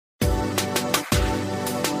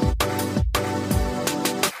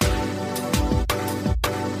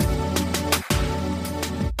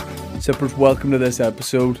Sippers, welcome to this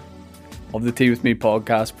episode of the Tea With Me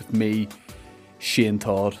podcast with me, Shane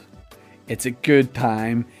Todd. It's a good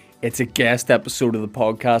time. It's a guest episode of the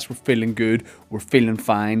podcast. We're feeling good. We're feeling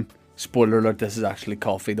fine. Spoiler alert, this is actually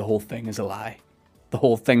coffee. The whole thing is a lie. The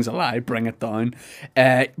whole thing's a lie. Bring it down.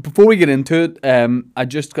 Before we get into it, I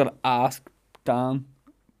just got to ask, Dan,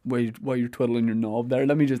 while you're twiddling your knob there,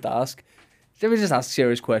 let me just ask a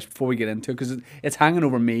serious question before we get into it, because it's hanging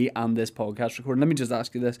over me and this podcast recording. Let me just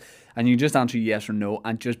ask you this, and you just answer yes or no,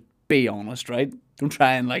 and just be honest, right? Don't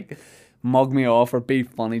try and mug me off or be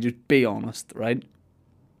funny. Just be honest, right?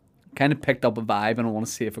 Kind of picked up a vibe, and I want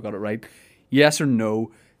to see if I got it right. Yes or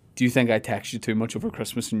no? Do you think I text you too much over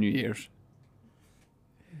Christmas and New Year's?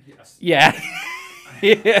 Yes. Yeah.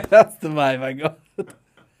 Yeah, that's the vibe I got.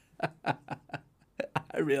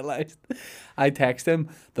 I realised I texted him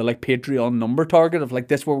the Patreon number target of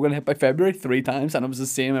this what we're going to hit by February 3 times, and it was the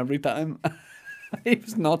same every time. He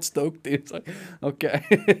was not stoked. He was like, okay.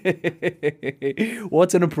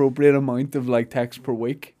 What's an appropriate amount of text per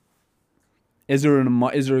week? Is there an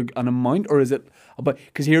amount, or is it about,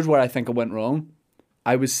 because here's where I think I went wrong.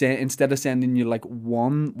 I was saying, instead of sending you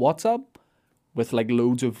one WhatsApp with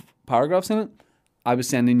loads of paragraphs in it, I was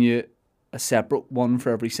sending you a separate one for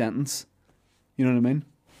every sentence. You know what I mean?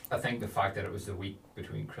 I think the fact that it was the week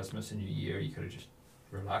between Christmas and New Year, you could have just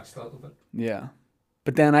relaxed a little bit. Yeah.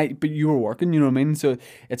 But then you were working, you know what I mean? So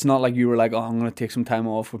it's not like you were like, oh, I'm going to take some time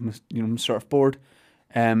off with my surfboard.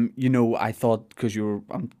 I thought, because you were,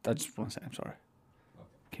 I just want to say, I'm sorry.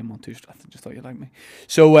 Came on too, I just thought you liked me.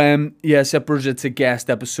 So, Sippers, it's a guest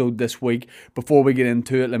episode this week. Before we get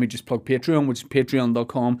into it, let me just plug Patreon, which is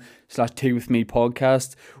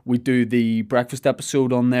patreon.com/teawithmepodcast. We do the breakfast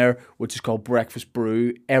episode on there, which is called Breakfast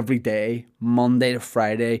Brew, every day, Monday to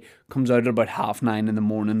Friday. Comes out at about 9:30 in the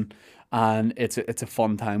morning. And it's a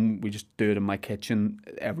fun time. We just do it in my kitchen.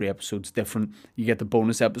 Every episode's different. You get the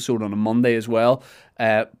bonus episode on a Monday as well.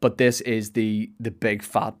 But this is the big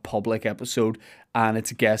fat public episode, and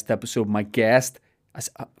it's a guest episode. My guest, let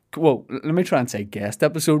me try and say guest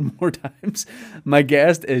episode more times. My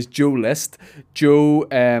guest is Joe List. Joe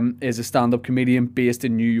is a stand-up comedian based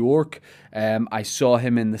in New York. I saw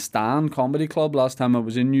him in the Stand Comedy Club last time I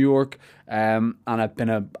was in New York, and I've been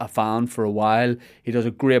a fan for a while. He does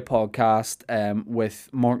a great podcast with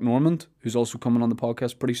Mark Normand, who's also coming on the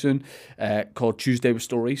podcast pretty soon, called Tuesday with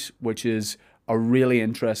Stories, which is a really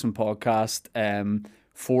interesting podcast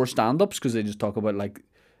for stand-ups, because they just talk about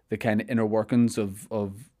the kind of inner workings of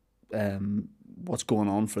what's going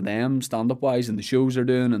on for them stand-up wise, and the shows they're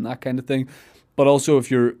doing and that kind of thing. But also, if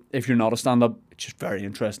you're not a stand-up, it's just very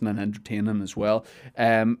interesting and entertaining as well.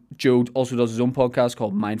 Joe also does his own podcast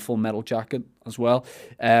called Mindful Metal Jacket as well.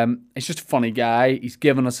 He's just a funny guy. He's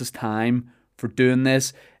given us his time for doing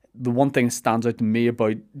this. The one thing that stands out to me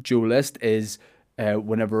about Joe List is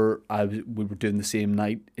whenever we were doing the same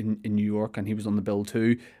night in New York, and he was on the bill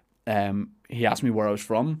too, he asked me where I was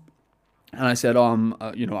from. And I said, I'm,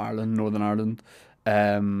 Ireland, Northern Ireland.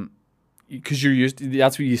 Because you're used to,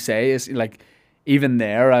 that's what you say. Is even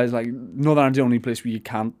there, I was like, Northern Ireland's the only place where you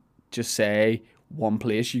can't just say one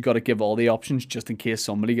place. You got to give all the options just in case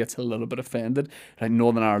somebody gets a little bit offended.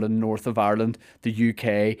 Northern Ireland, North of Ireland, the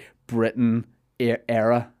UK, Britain,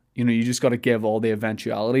 era. You just got to give all the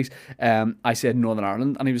eventualities. I said Northern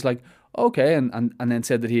Ireland, and he was like, okay, and then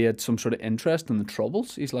said that he had some sort of interest in the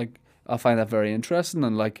Troubles. He's like, I find that very interesting,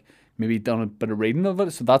 and maybe done a bit of reading of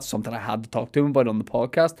it. So that's something I had to talk to him about on the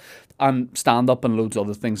podcast, and stand up and loads of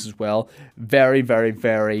other things as well. Very, very,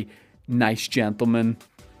 very nice gentleman.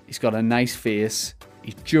 He's got a nice face.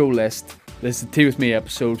 He's Joe List. This is the Tea With Me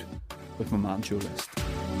episode with my man Joe List.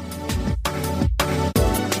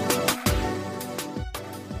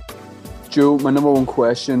 Joe, my number one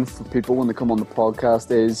question for people when they come on the podcast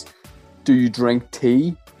is, do you drink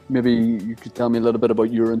tea? Maybe you could tell me a little bit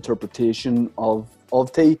about your interpretation of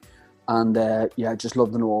tea. And I'd just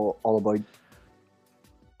love to know all about.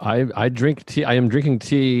 I drink tea. I am drinking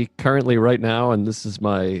tea currently right now, and this is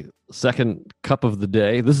my second cup of the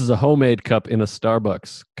day. This is a homemade cup in a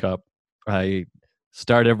Starbucks cup. I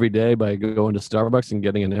start every day by going to Starbucks and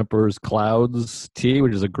getting an Emperor's Clouds tea,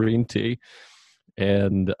 which is a green tea.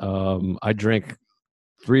 And I drink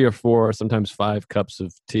 3 or 4, sometimes 5 cups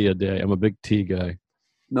of tea a day. I'm a big tea guy.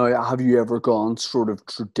 Now, have you ever gone sort of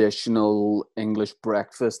traditional English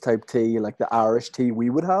breakfast type tea, like the Irish tea we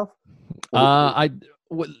would have?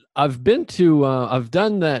 I've been to, I've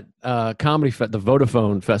done that comedy, the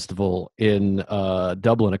Vodafone Festival in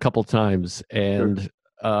Dublin a couple times. And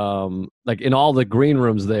in all the green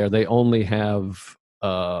rooms there, they only have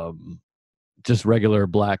just regular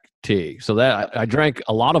black tea. So that I drank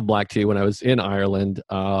a lot of black tea when I was in Ireland.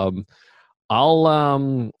 I'll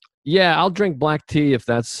drink black tea if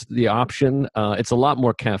that's the option. It's a lot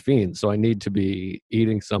more caffeine, so I need to be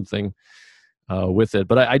eating something with it.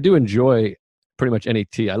 But I do enjoy pretty much any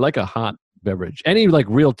tea. I like a hot beverage, any like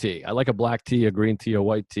real tea. I like a black tea, a green tea, a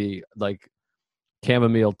white tea, like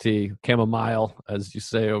chamomile tea, chamomile, as you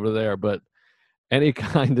say over there. But any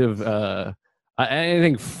kind of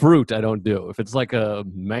anything fruit, I don't do. If it's like a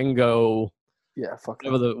mango, Yeah, fuck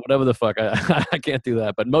that. whatever the fuck, I can't do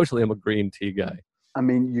that. But mostly, I'm a green tea guy. I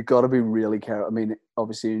mean, you got to be really careful. I mean,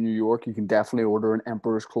 obviously in New York, you can definitely order an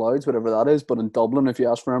Emperor's Clouds, whatever that is. But in Dublin, if you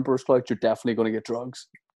ask for Emperor's Clouds, you're definitely going to get drugs.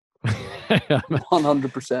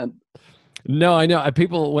 100%. No, I know.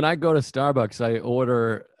 People, when I go to Starbucks, I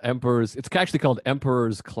order Emperor's. It's actually called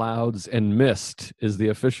Emperor's Clouds and Mist is the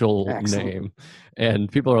official Excellent. name.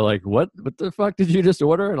 And people are like, "What? What the fuck did you just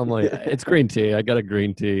order?" And I'm like, "It's green tea. I got a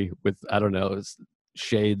green tea with I don't know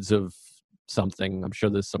shades of something. I'm sure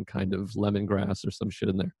there's some kind of lemongrass or some shit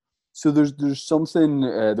in there." So there's something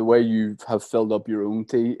the way you have filled up your own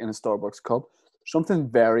tea in a Starbucks cup. Something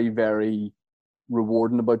very very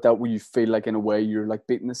rewarding about that, where you feel like in a way you're like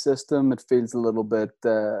beating the system. It feels a little bit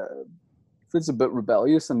feels a bit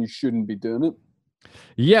rebellious, and you shouldn't be doing it.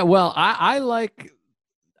 Yeah, well, I like.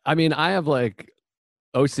 I mean, I have like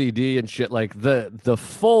OCD and shit. Like the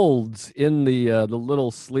folds in the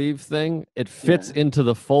little sleeve thing, it fits Yeah. into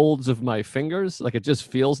the folds of my fingers. Like it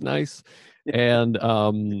just feels nice, Yeah.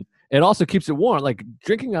 and it also keeps it warm. Like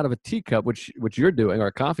drinking out of a teacup, which you're doing, or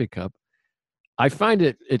a coffee cup, I find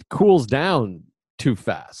it cools down too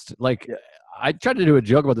fast. Like Yeah. I tried to do a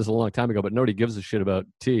joke about this a long time ago, but nobody gives a shit about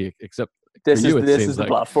tea except for This you. It is seems the like.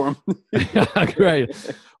 platform. Right.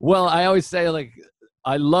 Well, I always say like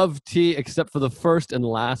I love tea except for the first and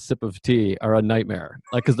last sip of tea are a nightmare.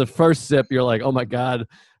 Like because the first sip you're like, oh my god,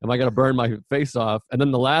 am I gonna burn my face off? And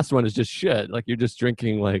then the last one is just shit. Like you're just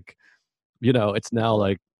drinking like, it's now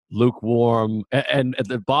like lukewarm, and at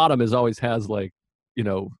the bottom is always has like,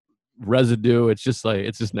 residue. It's just like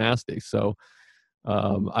it's just nasty. So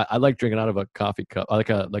I like drinking out of a coffee cup, I like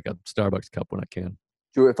a Starbucks cup when I can.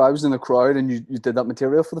 So if I was in the crowd and you did that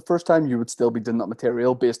material for the first time, you would still be doing that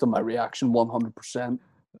material based on my reaction 100%.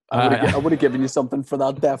 I would have given you something for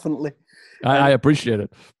that, definitely. I appreciate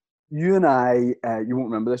it. You and I, you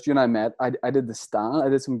won't remember this, you and I met, I did the stand, I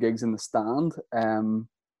did some gigs in the stand,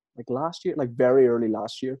 like last year, like very early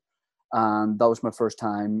last year. And that was my first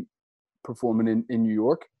time performing in New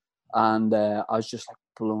York. And I was just like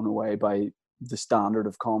blown away by the standard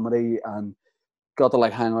of comedy, and got to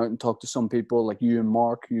like hang out and talk to some people like you and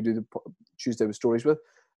Mark, who you do the Tuesday with Stories with.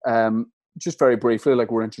 Just very briefly,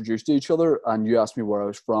 like we're introduced to each other, and you asked me where I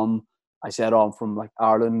was from. I said, "Oh, I'm from like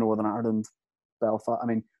Ireland, Northern Ireland, Belfast." I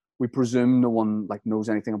mean, we presume no one like knows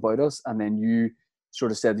anything about us, and then you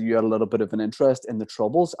sort of said that you had a little bit of an interest in the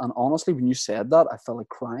Troubles. And honestly, when you said that, I felt like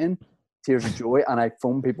crying, tears of joy, and I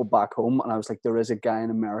phoned people back home, and I was like, "There is a guy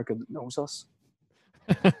in America that knows us."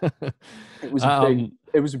 It was a big,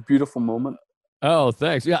 it was a beautiful moment. Oh,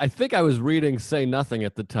 thanks. Yeah, I think I was reading Say Nothing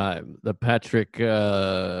at the time. The Patrick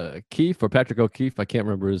Keefe or Patrick O'Keefe. I can't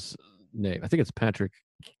remember his name. I think it's Patrick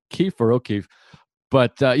Keefe or O'Keefe.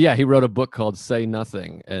 But yeah, he wrote a book called Say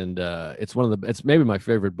Nothing, and it's maybe my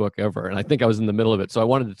favorite book ever. And I think I was in the middle of it, so I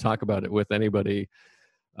wanted to talk about it with anybody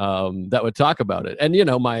that would talk about it. And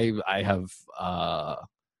I have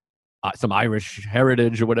some Irish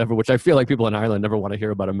heritage or whatever, which I feel like people in Ireland never want to hear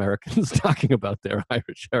about Americans talking about their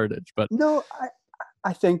Irish heritage. But No,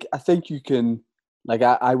 I think you can, like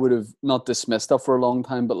I would have not dismissed that for a long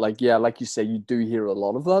time, but like yeah, like you say, you do hear a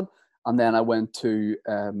lot of that. And then I went to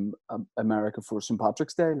America for St.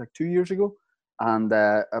 Patrick's Day like 2 years ago, and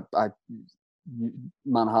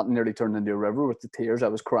Manhattan nearly turned into a river with the tears. I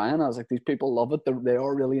was crying. I was like, these people love it. They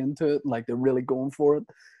are really into it. Like they're really going for it.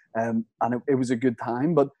 And it was a good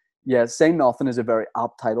time. But yeah, Say Nothing is a very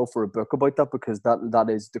apt title for a book about that, because that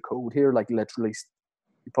is the code here. Like literally,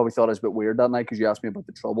 you probably thought I was a bit weird that night because you asked me about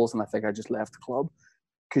the Troubles, and I think I just left the club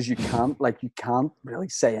because you can't really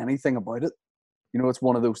say anything about it. It's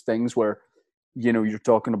one of those things where, you're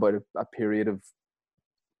talking about a period of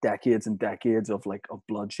decades and decades of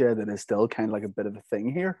bloodshed that is still kind of like a bit of a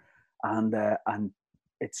thing here, and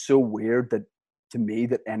it's so weird that to me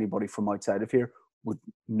that anybody from outside of here would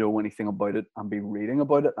know anything about it and be reading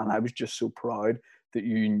about it. And I was just so proud that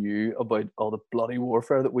you knew about all the bloody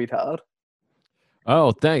warfare that we'd had.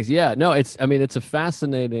 oh, thanks. Yeah, no, it's a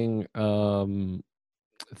fascinating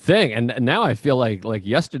thing, and now I feel like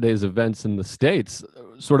yesterday's events in the States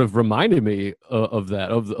sort of reminded me of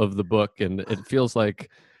that of the book, and it feels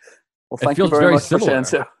like Well, It thank you feels very very much for saying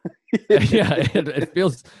similar. so. Yeah,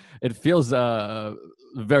 it feels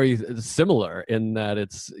very similar in that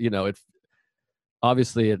it's, it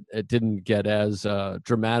obviously it didn't get as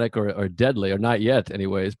dramatic or deadly, or not yet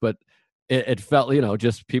anyways, but it felt,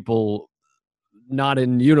 just people not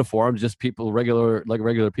in uniform, just people,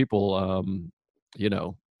 regular people, you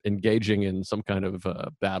know engaging in some kind of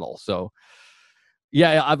battle. So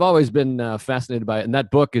yeah, I've always been fascinated by it, and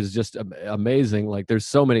that book is just amazing. Like, there's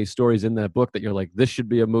so many stories in that book that you're like, this should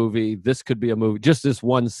be a movie, this could be a movie, just this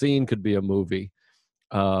one scene could be a movie.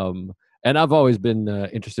 um, and I've always been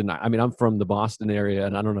interested in, I mean, I'm from the Boston area,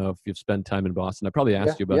 and I don't know if you've spent time in Boston. I probably Yeah,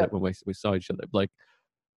 asked you about yeah, it when we saw each other. Like,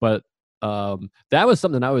 but that was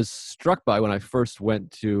something I was struck by when I first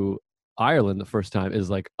went to Ireland the first time, is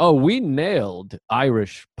like, oh, we nailed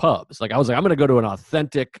Irish pubs. Like, I was like, I'm going to go to an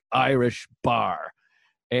authentic Irish bar.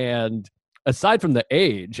 And aside from the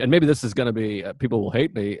age, and maybe this is going to be, people will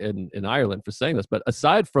hate me in Ireland for saying this, but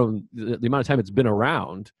aside from the amount of time it's been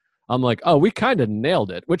around, I'm like, oh, we kind of nailed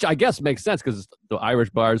it, which I guess makes sense because the Irish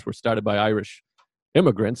bars were started by Irish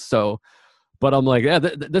immigrants. So, but I'm like, yeah,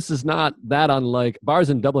 this is not that unlike, bars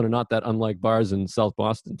in Dublin are not that unlike bars in South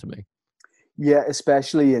Boston to me. yeah.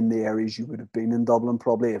 Especially in the areas you would have been in Dublin,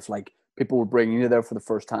 probably if like people were bringing you there for the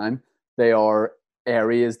first time, they are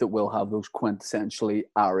areas that will have those quintessentially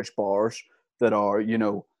Irish bars that are,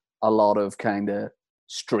 a lot of kind of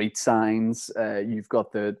street signs. You've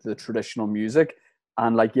got the traditional music,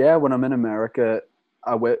 and like, yeah, when I'm in America,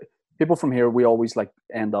 I w- people from here, we always like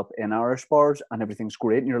end up in Irish bars and everything's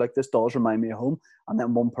great, and you're like, this does remind me of home. And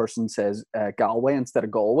then one person says Galway instead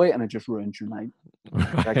of Galway, and it just ruins your night.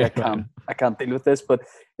 Like, Right, right. I can't deal with this. But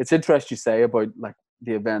it's interesting you say about like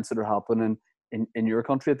the events that are happening in your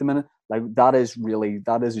country at the minute. Like, that is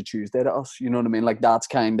a Tuesday to us. You know what I mean? Like, that's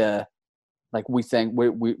kind of like, we think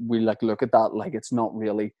we like look at that like it's not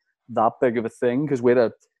really that big of a thing, because we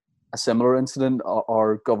had a similar incident.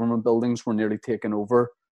 Our government buildings were nearly taken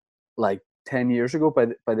over like 10 years ago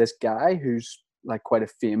by this guy who's like quite a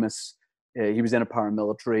famous. He was in a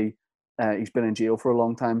paramilitary. He's been in jail for a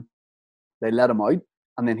long time. They let him out,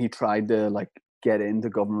 and then he tried to like get into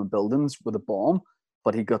government buildings with a bomb,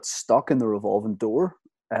 but he got stuck in the revolving door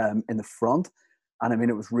in the front. And I mean,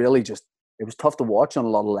 it was really just, it was tough to watch on a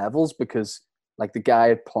lot of levels, because like the guy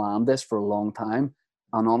had planned this for a long time.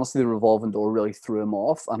 And honestly, the revolving door really threw him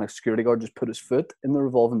off, and a security guard just put his foot in the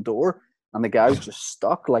revolving door, and the guy was just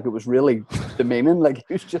stuck. Like, it was really demeaning. Like,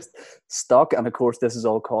 he was just stuck. And of course, this is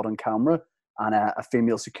all caught on camera. And a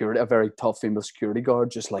female security, a very tough female security guard,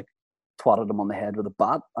 just like twatted him on the head with a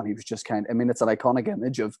bat. And he was just I mean, it's an iconic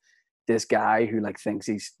image of this guy who like thinks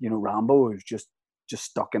he's, Rambo, who's just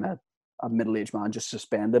stuck in a middle-aged man just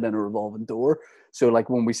suspended in a revolving door. So like,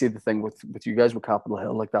 when we see the thing with you guys with Capitol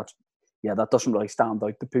Hill, like, that's, yeah, that doesn't really stand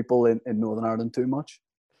out to people in Northern Ireland too much.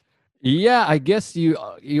 Yeah, I guess you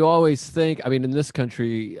always think. I mean, in this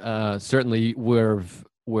country, certainly we're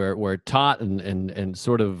taught and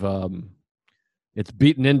sort of, it's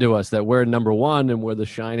beaten into us that we're number one and we're the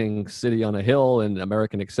shining city on a hill and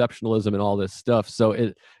American exceptionalism and all this stuff. So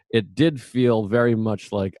it did feel very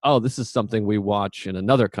much like, oh, this is something we watch in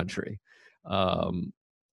another country. Um,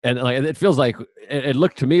 and like, it feels like it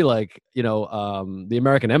looked to me like, the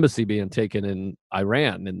American embassy being taken in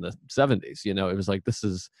Iran in the 70s. It was like, this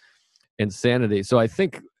is insanity. So I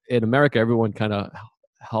think in America, everyone kind of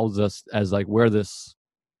holds us as like, we're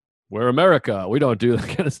America, we don't do that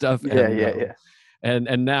kind of stuff. Yeah, yeah, yeah.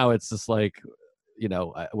 And now it's just like,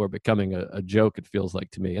 we're becoming a joke, it feels like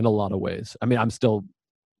to me, in a lot of ways. I mean, I'm still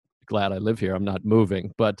glad I live here, I'm not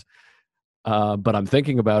moving, but I'm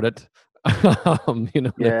thinking about it. You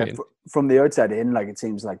know what I Yeah, mean? from the outside in, like, it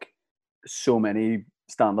seems like so many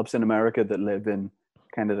stand-ups in America that live in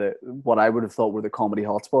kind of the what I would have thought were the comedy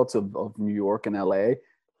hotspots of New York and LA.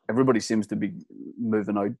 Everybody seems to be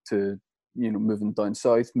moving out to, moving down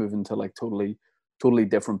south, moving to like totally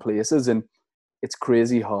different places. And it's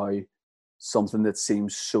crazy how something that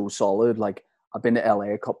seems so solid. Like, I've been to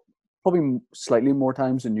LA a couple, probably slightly more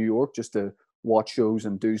times than New York, just to watch shows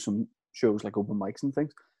and do some shows like open mics and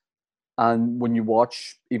things. And when you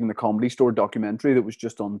watch even the Comedy Store documentary that was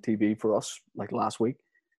just on TV for us like last week,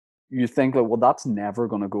 you think like, well, that's never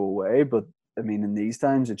going to go away. But I mean, in these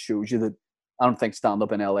times, it shows you that I don't think stand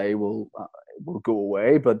up in LA will go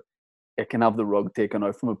away, but it can have the rug taken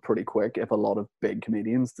out from it pretty quick if a lot of big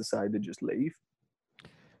comedians decide to just leave.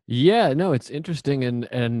 Yeah, no, it's interesting,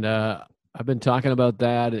 and I've been talking about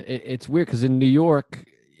that. It's weird because in New York,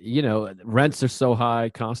 rents are so high,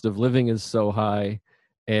 cost of living is so high,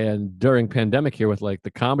 and during pandemic here with like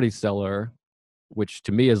the Comedy Cellar, which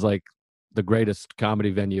to me is like the greatest comedy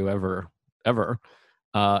venue ever,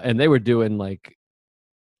 and they were doing like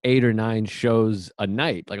 8 or 9 shows a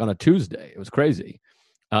night, like on a Tuesday. It was crazy.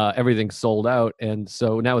 Everything's sold out, and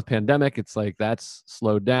so now with pandemic, it's like that's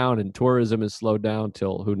slowed down, and tourism is slowed down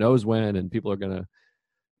till who knows when, and people are gonna,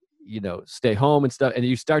 stay home and stuff. And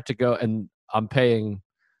you start to go, and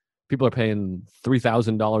people are paying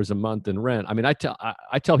 $3,000 a month in rent. I mean, I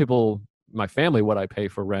tell people, my family, what I pay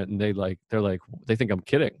for rent, and they think I'm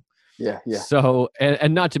kidding. Yeah. So,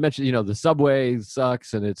 and not to mention, the subway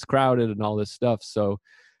sucks and it's crowded and all this stuff. So,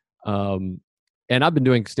 and I've been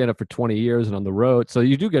doing stand up for 20 years and on the road. So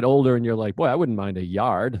you do get older and you're like, boy, I wouldn't mind a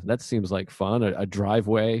yard. That seems like fun. A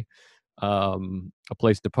driveway, a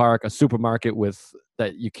place to park, a supermarket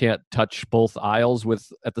that you can't touch both aisles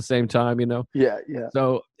with at the same time, Yeah.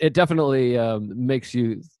 So it definitely makes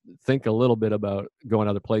you think a little bit about going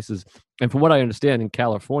other places. And from what I understand, in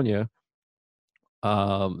California,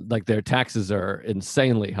 like their taxes are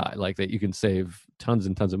insanely high. Like that, you can save tons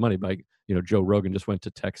and tons of money by, Joe Rogan just went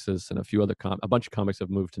to Texas, and a few other a bunch of comics have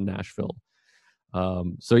moved to Nashville.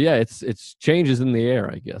 So yeah, it's changes in the air,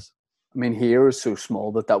 I guess. I mean, here is so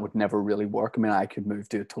small that would never really work. I mean, I could move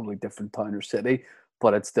to a totally different town or city,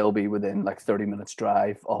 but it'd still be within like 30 minutes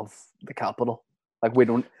drive of the capital. Like we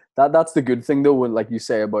don't, that's the good thing though, when like you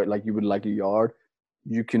say about like you would like a yard,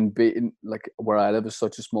 you can be in like where I live is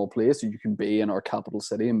such a small place, so you can be in our capital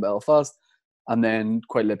city in Belfast, and then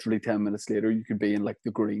quite literally 10 minutes later you could be in like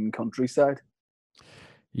the green countryside.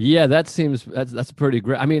 Yeah, that's pretty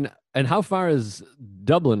great. I mean, and how far is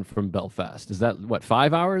Dublin from Belfast? Is that what,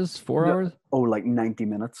 5 hours, 4 hours? Oh, like 90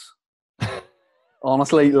 minutes.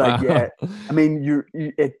 Honestly, like, yeah. I mean,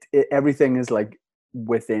 everything is like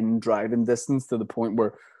within driving distance, to the point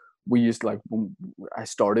where we used, like, when I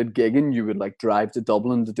started gigging, you would like drive to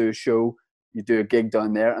Dublin to do a show, you do a gig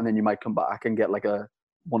down there, and then you might come back and get like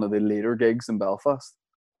one of the later gigs in Belfast.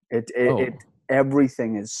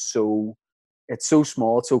 Everything is it's so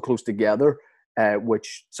small, it's so close together,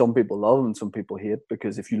 which some people love and some people hate,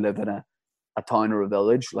 because if you live in a town or a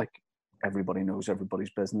village, like, everybody knows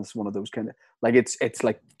everybody's business. One of those kind of, like, it's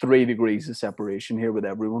like 3 degrees of separation here with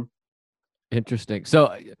everyone. Interesting.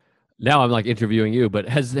 So now I'm like interviewing you, but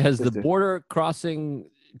has the border crossing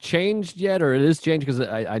changed yet, or it is changed? Because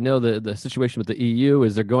I know the situation with the EU,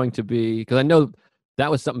 is there going to be, because I know that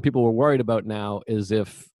was something people were worried about now, is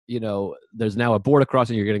if, there's now a border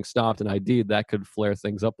crossing, you're getting stopped and ID'd, that could flare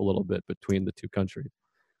things up a little bit between the two countries.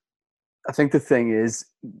 I think the thing is,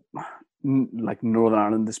 like Northern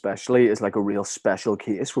Ireland especially is like a real special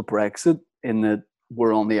case with Brexit, in that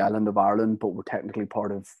we're on the island of Ireland, but we're technically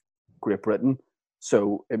part of Great Britain.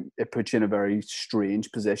 So it puts you in a very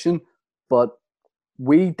strange position. But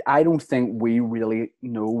I don't think we really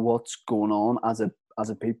know what's going on as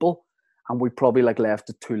a people, and we probably like left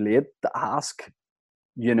it too late to ask,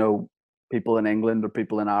 people in England or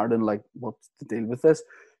people in Ireland, like, what's the deal with this?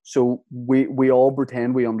 So we all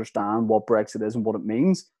pretend we understand what Brexit is and what it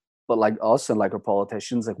means, but like us and like our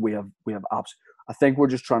politicians, like we have apps. I think we're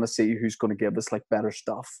just trying to see who's going to give us like better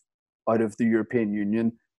stuff out of the European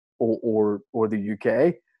Union or the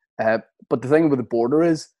UK. But the thing with the border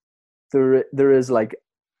is there is like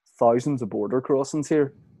thousands of border crossings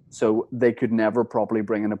here, so they could never properly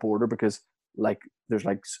bring in a border, because like there's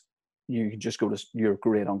like, you can just go to your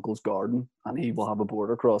great uncle's garden and he will have a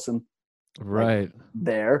border crossing right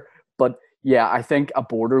there. But yeah, I think a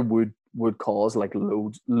border would cause like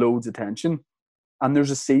loads of tension. And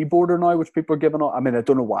there's a sea border now which people are giving off. I mean, I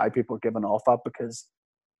don't know why people are giving off that, because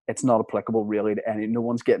it's not applicable really to any. No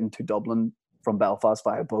one's getting to Dublin from Belfast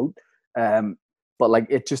via boat. But like,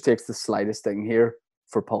 it just takes the slightest thing here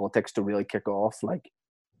for politics to really kick off. Like,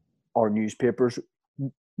 our newspapers,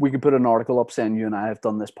 we could put an article up saying you and I have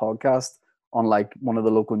done this podcast on like one of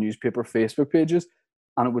the local newspaper Facebook pages,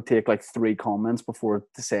 and it would take like 3 comments before it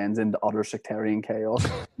descends into utter sectarian chaos,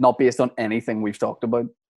 not based on anything we've talked about.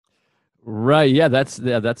 Right. Yeah, that's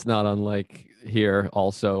not unlike here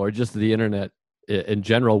also, or just the internet in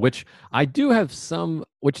general, which I do have some,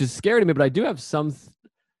 which is scary to me, but I do have some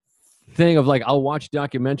thing of like, I'll watch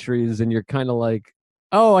documentaries and you're kind of like,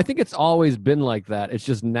 oh, I think it's always been like that. It's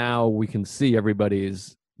just now we can see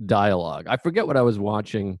everybody's dialogue. I forget what I was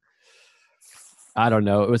watching. I don't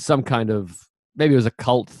know. It was some kind of, maybe it was a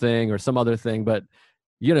cult thing or some other thing, but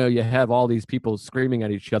you have all these people screaming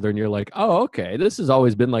at each other and you're like, oh, okay, this has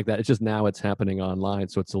always been like that. It's just now it's happening online.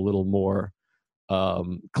 So it's a little more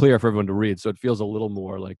clear for everyone to read. So it feels a little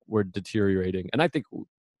more like we're deteriorating. And I think,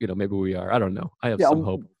 maybe we are. I don't know. I have some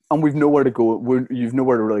hope. And we've nowhere to go. You've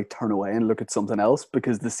nowhere to really turn away and look at something else,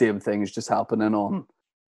 because the same thing is just happening on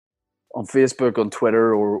Facebook, on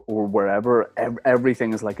Twitter, or wherever.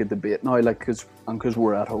 Everything is like a debate now. Like, because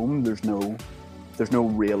we're at home, there's there's no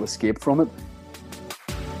real escape from it.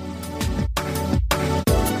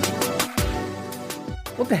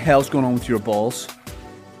 What the hell's going on with your balls?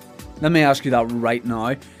 Let me ask you that right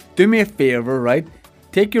now. Do me a favor, right?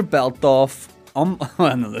 Take your belt off.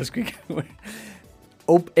 I know this quick.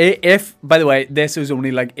 If, by the way, this is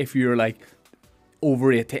only like if you're like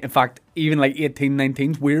over 18. In fact, even like 18,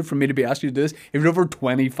 19 is weird for me to be asking you to do this. If you're over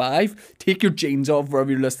 25, take your jeans off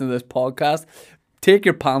wherever you're listening to this podcast. Take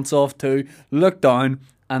your pants off too. Look down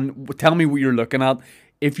and tell me what you're looking at.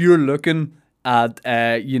 If you're looking at,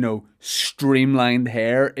 streamlined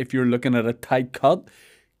hair, if you're looking at a tight cut,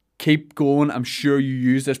 keep going. I'm sure you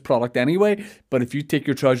use this product anyway. But if you take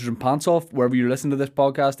your trousers and pants off wherever you're listening to this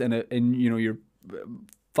podcast, in your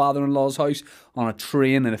father-in-law's house, on a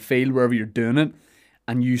train, in a field, wherever you're doing it,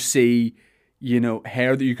 and you see,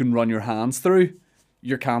 hair that you can run your hands through,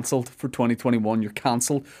 you're cancelled for 2021. You're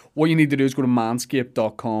cancelled. What you need to do is go to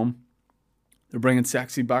manscaped.com. They're bringing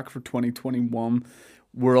sexy back for 2021.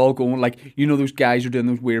 We're all going, those guys are doing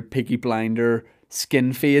those weird Peaky Blinder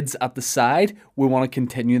skin fades at the side. We want to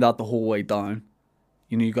continue that the whole way down.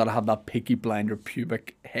 You got to have that Peaky Blinder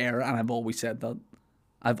pubic hair, and I've always said that.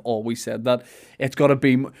 It's got to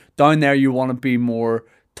be, down there you want to be more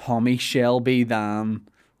Tommy Shelby than,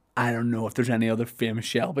 I don't know if there's any other famous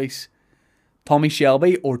Shelbys. Tommy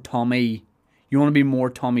Shelby or Tommy, you want to be more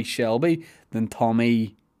Tommy Shelby than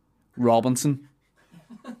Tommy Robinson.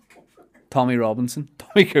 Tommy Robinson.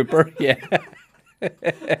 Tommy Cooper, yeah.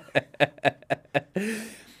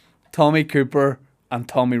 Tommy Cooper and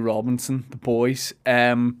Tommy Robinson, the boys.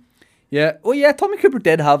 Yeah, well, yeah, Tommy Cooper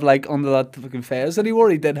did have, under that fucking fez that he wore,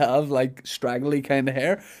 he did have, straggly kind of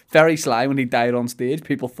hair. Very sly when he died on stage.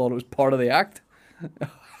 People thought it was part of the act.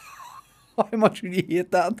 How much would you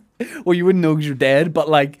hate that? Well, you wouldn't know because you're dead, but,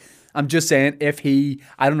 I'm just saying,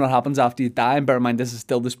 I don't know what happens after you die, and bear in mind, this is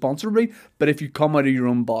still the sponsor read, but if you come out of your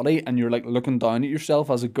own body and you're, looking down at yourself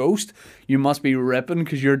as a ghost, you must be ripping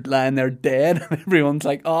because you're lying there dead, and everyone's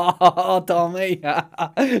like, oh, Tommy,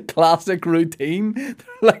 classic routine. They're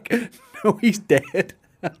like, no, he's dead.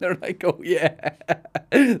 And they're like, oh, yeah,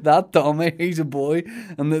 that Tommy, he's a boy.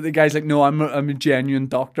 And the guy's like, no, I'm a genuine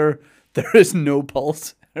doctor. There is no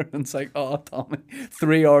pulse. Everyone's like, oh, Tommy.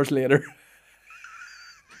 3 hours later.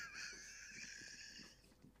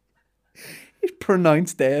 He's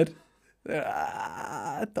pronounced dead.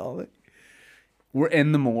 Tommy. We're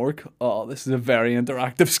in the morgue. Oh, this is a very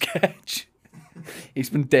interactive sketch.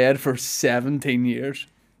 He's been dead for 17 years.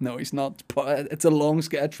 No, he's not. It's a long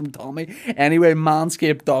sketch from Tommy. Anyway,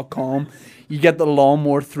 manscaped.com. You get the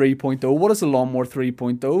Lawnmower 3.0. What is the Lawnmower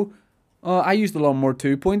 3.0? I use the Lawnmower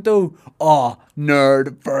 2.0. Oh,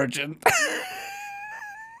 nerd virgin.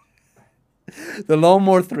 The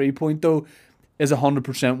Lawnmower 3.0 is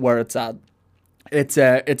 100% where it's at. It's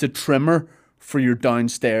a trimmer for your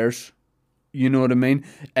downstairs. You know what I mean?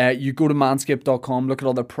 You go to manscaped.com, look at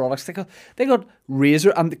all their products. They got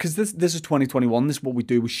razor, and because this is 2021, this is what we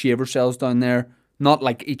do. We shave ourselves down there, not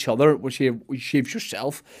like each other. We shave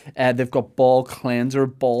yourself. They've got ball cleanser,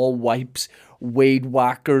 ball wipes, weed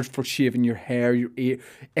whackers for shaving your hair, your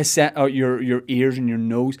ears and your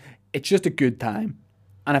nose. It's just a good time.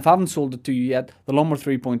 And if I haven't sold it to you yet, the Lawnmower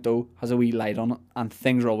 3.0 has a wee light on it, and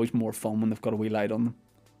things are always more fun when they've got a wee light on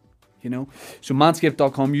them. So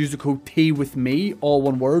manscaped.com, use the code TWITHME, all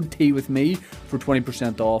one word, TWITHME, for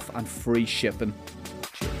 20% off and free shipping.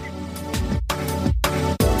 Cheers.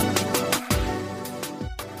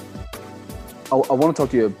 I want to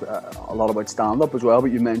talk to you a lot about stand-up as well,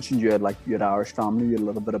 but you mentioned you had Irish family, you had a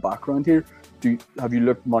little bit of background here. Have you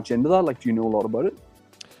looked much into that? Do you know a lot about it?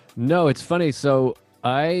 No, it's funny. So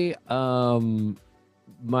my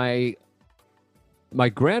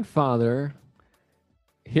grandfather,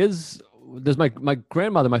 there's my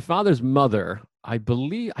grandmother, my father's mother, I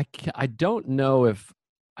believe, I don't know if,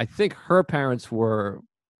 I think her parents were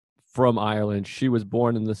from Ireland. She was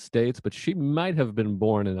born in the States, but she might have been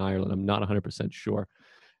born in Ireland. I'm not 100% sure.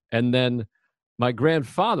 And then my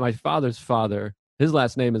grandfather, my father's father, his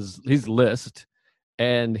last name he's List.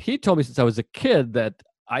 And he told me since I was a kid that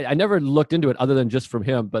I never looked into it other than just from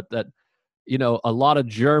him, but that, a lot of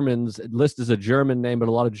Germans, List is a German name, but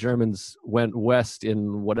a lot of Germans went west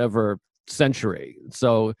in whatever century.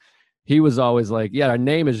 So he was always like, yeah, our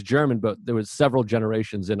name is German, but there was several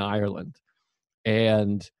generations in Ireland.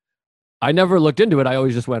 And I never looked into it. I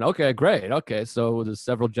always just went, okay, great. Okay, so there's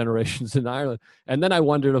several generations in Ireland. And then I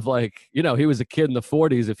wondered if he was a kid in the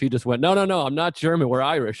 40s, if he just went, no, I'm not German, we're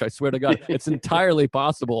Irish. I swear to God. It's entirely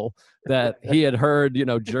possible that he had heard,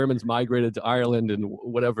 Germans migrated to Ireland in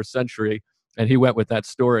whatever century, and he went with that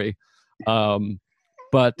story.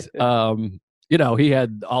 But you know, he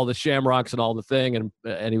had all the shamrocks and all the thing,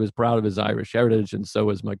 and he was proud of his Irish heritage, and so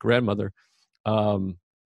was my grandmother. Um,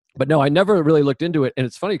 but no, I never really looked into it, and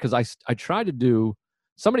it's funny because I tried to do.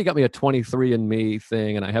 Somebody got me a 23andMe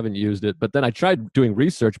thing, and I haven't used it. But then I tried doing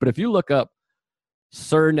research. But if you look up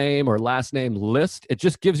surname or last name list, it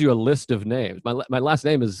just gives you a list of names. My last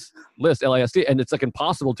name is List, List, and it's like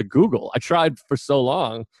impossible to Google. I tried for so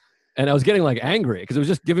long, and I was getting like angry because it was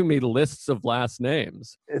just giving me lists of last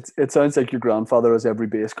names. It sounds like your grandfather has every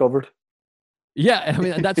base covered. Yeah, I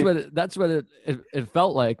mean that's what it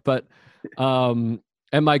felt like. But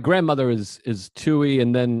and my grandmother is Tui,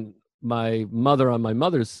 and then my mother on my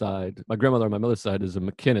mother's side, my grandmother on my mother's side is a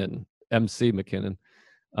McKinnon, MC McKinnon.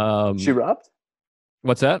 She rapped.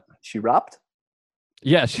 What's that? She rapped.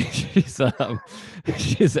 Yeah, she's MC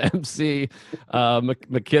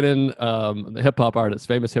McKinnon, the hip hop artist,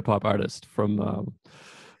 famous hip hop artist from.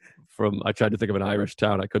 I tried to think of an Irish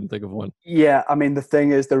town. I couldn't think of one. Yeah, I mean the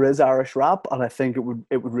thing is, there is Irish rap, and I think it would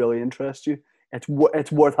really interest you. It's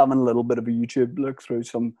worth having a little bit of a YouTube look through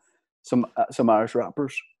some Irish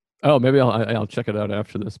rappers. Oh, maybe I'll check it out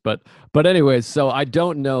after this. But anyways, so I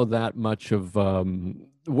don't know that much of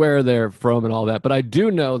where they're from and all that, but I do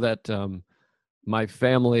know that my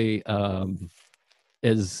family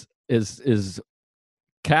is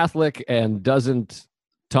Catholic and doesn't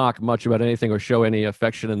talk much about anything or show any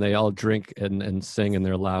affection, and they all drink and sing, and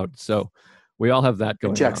they're loud. So we all have that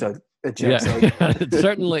going. It checks on. out. It checks out. It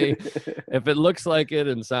certainly, if it looks like it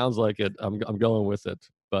and sounds like it, I'm going with it.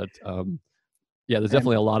 But yeah, there's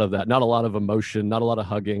definitely a lot of that. Not a lot of emotion, not a lot of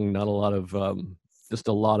hugging, not a lot of just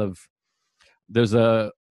a lot of. There's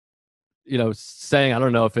a saying, I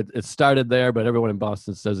don't know if it started there, but everyone in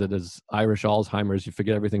Boston says it is Irish Alzheimer's. You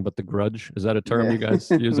forget everything but the grudge. Is that a term you guys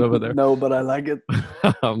use over there? No, but I like it.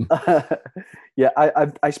 Yeah,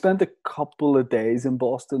 I spent a couple of days in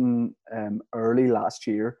Boston early last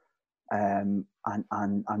year, and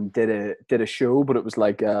did a show, but it was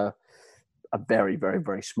like a very, very,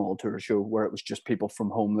 very small tour show where it was just people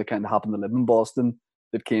from home that kind of happened to live in Boston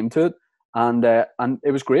that came to it. And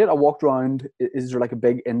it was great. I walked around. Is there like a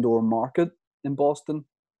big indoor market in Boston?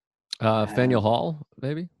 Faneuil Hall,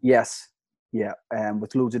 maybe? Yes. Yeah.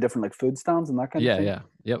 With loads of different like food stands and that kind of thing. Yeah.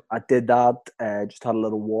 Yep. I did that. Just had a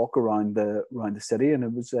little walk around the city, and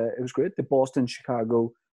it was great. The Boston,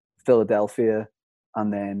 Chicago, Philadelphia,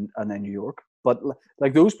 and then New York. But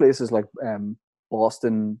like those places, like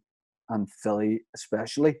Boston and Philly,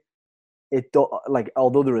 especially.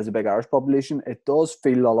 Although there is a big Irish population, it does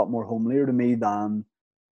feel a lot more homelier to me than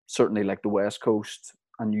certainly like the West Coast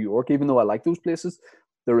and New York. Even though I like those places,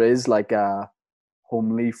 there is like a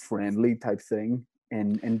homely, friendly type thing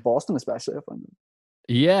in Boston, especially. I find it.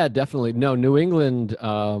 Yeah, definitely. No, New England,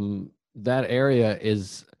 that area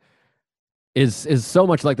is so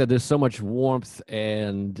much like that. There's so much warmth,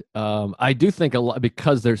 and I do think a lot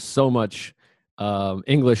because there's so much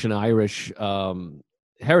English and Irish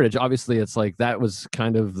heritage. Obviously, it's like that was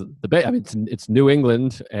kind of the base. I mean, it's New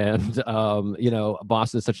England, and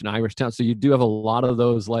Boston is such an Irish town, so you do have a lot of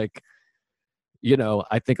those. Like,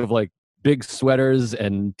 I think of like big sweaters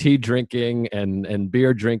and tea drinking and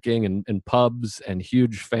beer drinking and pubs and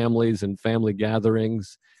huge families and family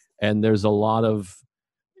gatherings, and there's a lot of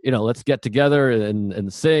let's get together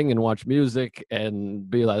and sing and watch music and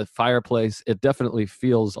be like a fireplace. It definitely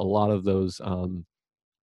feels a lot of those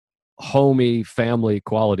homey family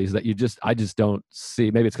qualities that I just don't see.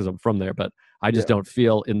 Maybe it's because I'm from there, but I just don't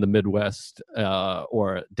feel in the Midwest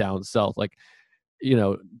or down south. Like,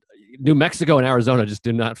 New Mexico and Arizona just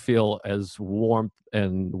do not feel as warm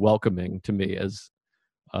and welcoming to me as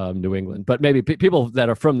New England. But maybe people that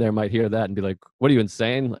are from there might hear that and be like, what are you,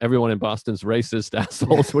 insane? Everyone in Boston's racist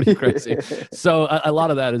assholes. What are you, crazy? So a lot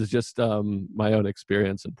of that is just my own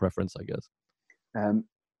experience and preference, I guess.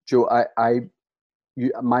 Joe,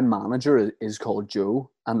 my manager is called Joe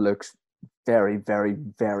and looks very, very,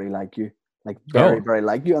 very like you. Like very, very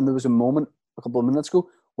like you. And there was a moment a couple of minutes ago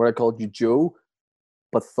where I called you Joe,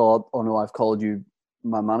 but thought, oh no, I've called you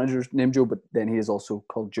my manager's name Joe, but then he is also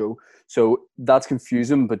called Joe. So that's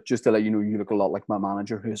confusing, but just to let you know, you look a lot like my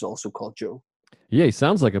manager, who is also called Joe. Yeah, he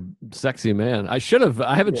sounds like a sexy man. I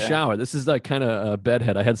haven't showered. This is like kind of a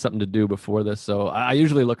bedhead. I had something to do before this, so I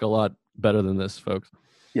usually look a lot better than this, folks.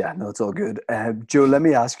 Yeah, no, it's all good. Joe, let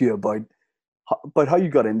me ask you about how you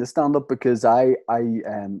got into stand-up, because I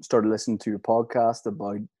started listening to your podcast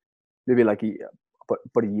about maybe like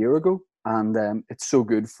about a year ago, and it's so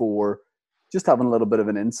good for just having a little bit of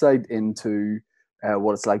an insight into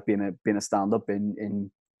what it's like being a stand-up in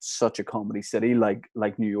such a comedy city like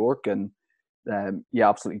New York. And yeah,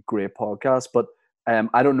 absolutely great podcast. But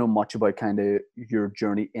I don't know much about kind of your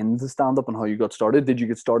journey into stand up and how you got started. Did you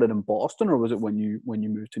get started in Boston, or was it when you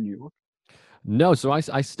moved to New York? No, so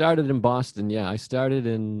I started in Boston. Yeah, I started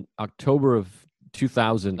in October of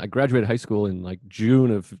 2000. I graduated high school in like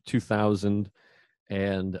June of 2000.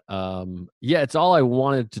 And yeah, it's all I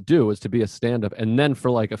wanted to do was to be a stand-up. And then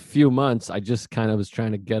for like a few months, I just kind of was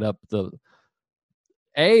trying to get up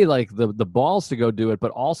like the balls to go do it,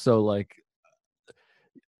 but also like,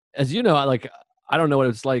 as you know, I don't know what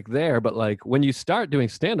it's like there, but like when you start doing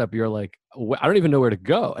stand-up, you're like, I don't even know where to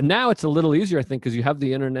go. And now it's a little easier, I think, because you have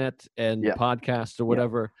the internet and Yeah, podcasts or yeah,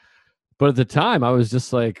 whatever. But at the time, I was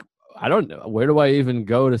just like, I don't know, where do I even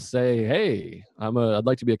go to say, hey, I'd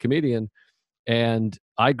like to be a comedian. And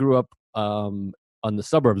I grew up on the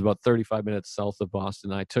suburbs, about 35 minutes south of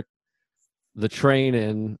Boston. I took the train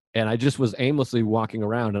in, and I just was aimlessly walking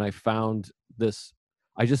around, and I found this.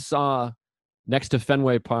 I just saw next to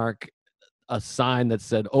Fenway Park a sign that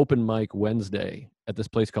said "Open Mic Wednesday" at this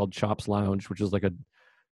place called Chops Lounge, which is like a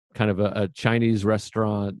kind of a Chinese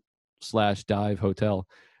restaurant slash dive hotel.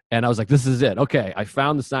 And I was like, this is it. Okay. I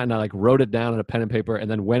found the sign and I like wrote it down on a pen and paper and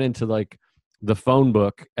then went into like the phone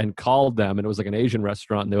book and called them. And it was like an Asian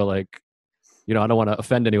restaurant. And they were like, you know, I don't want to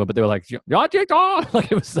offend anyone, but they were like,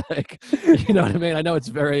 like it was like, you know what I mean? I know it's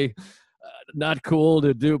very not cool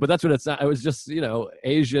to do, but that's what it's not. It was just, you know,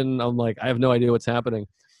 Asian. I'm like, I have no idea what's happening.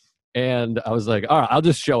 And I was like, all right, I'll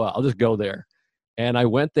just show up. I'll just go there. And I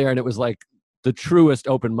went there and it was like the truest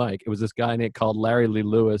open mic. It was this guy named called Larry Lee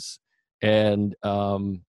Lewis. And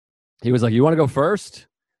he was like, you want to go first?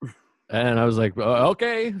 And I was like,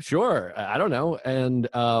 okay, sure. I don't know. And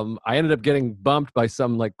I ended up getting bumped by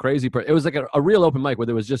some like crazy person. It was like a real open mic where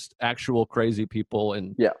there was just actual crazy people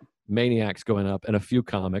and yeah. maniacs going up and a few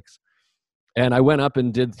comics. And I went up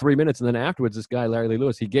and did 3 minutes. And then afterwards, this guy, Larry Lee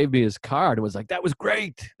Lewis, he gave me his card and was like, that was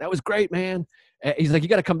great. That was great, man. And he's like, you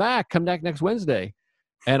got to come back next Wednesday.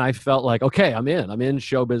 And I felt like, okay, I'm in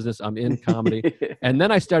show business. I'm in comedy. And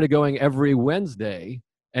then I started going every Wednesday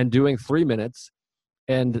and doing 3 minutes.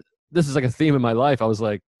 And this is like a theme in my life. I was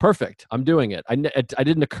like, perfect. I'm doing it. I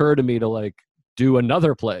didn't occur to me to like do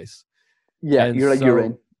another place. Yeah, And you're like, you're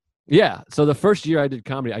in. yeah. So the first year I did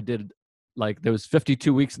comedy, I did like, there was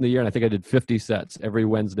 52 weeks in the year. And I think I did 50 sets every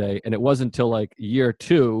Wednesday. And it wasn't until like year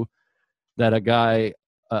 2 that a guy,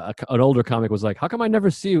 an older comic was like, how come I never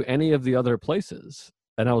see you any of the other places?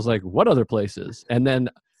 And I was like, what other places? And then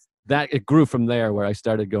it grew from there where I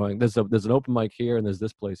started going, there's an open mic here and there's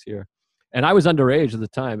this place here. And I was underage at the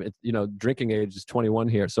time. You know, drinking age is 21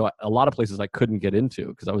 here. So a lot of places I couldn't get into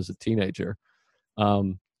because I was a teenager.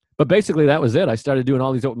 But basically that was it. I started doing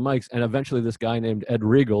all these open mics. And eventually this guy named Ed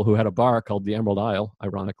Regal, who had a bar called the Emerald Isle,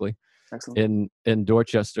 ironically, Excellent. in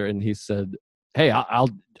Dorchester. And he said, hey, I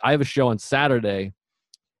have a show on Saturday.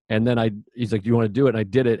 And then he's like, do you want to do it? And I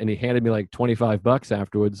did it. And he handed me like $25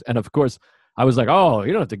 afterwards. And of course I was like, oh,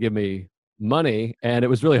 you don't have to give me money. And it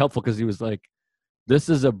was really helpful because he was like, this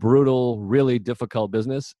is a brutal, really difficult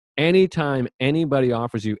business. Anytime anybody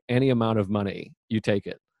offers you any amount of money, you take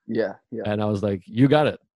it. Yeah, yeah. And I was like, you got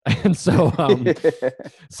it. And so,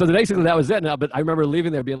 so basically that was it now. But I remember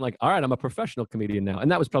leaving there being like, all right, I'm a professional comedian now.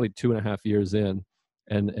 And that was probably 2.5 years in,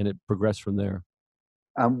 and it progressed from there.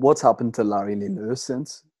 What's happened to Larry Lee Lewis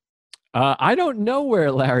since? I don't know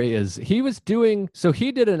where Larry is. He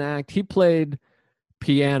did an act. He played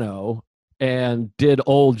piano and did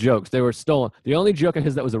old jokes. They were stolen. The only joke of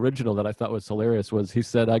his that was original that I thought was hilarious was he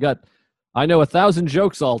said, I know 1,000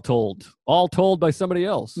 jokes all told by somebody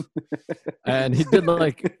else. And he did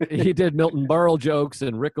Milton Berle jokes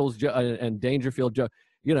and Rickles and Dangerfield jokes.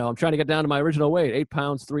 You know, I'm trying to get down to my original weight, 8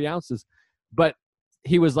 pounds, 3 ounces. But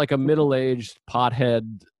he was like a middle-aged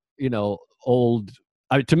pothead, you know, old.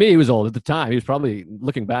 To me, he was old at the time. He was probably,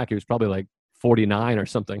 looking back, he was probably like 49 or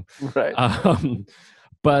something. Right.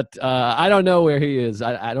 But I don't know where he is.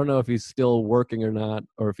 I don't know if he's still working or not,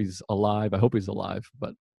 or if he's alive. I hope he's alive,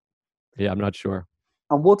 but yeah, I'm not sure.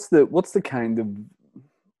 And what's the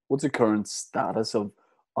current status of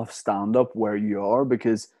stand up where you are?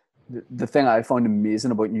 Because the thing I found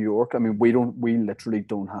amazing about New York, I mean, we literally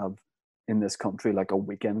don't have in this country like a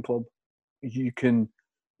weekend club. You can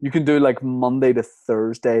do like Monday to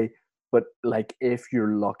Thursday, but like if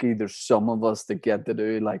you're lucky, there's some of us that get to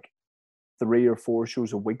do like 3 or 4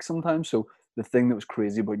 shows a week sometimes. So the thing that was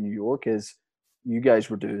crazy about New York is you guys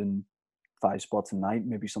were doing 5 spots a night,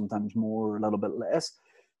 maybe sometimes more or a little bit less.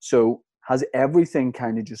 So has everything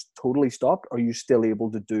kind of just totally stopped? Are you still able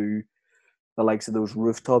to do the likes of those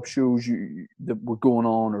rooftop shows that were going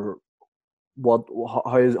on, or what?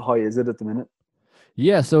 How is it at the minute?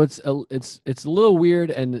 Yeah, so it's a little weird,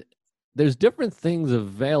 and there's different things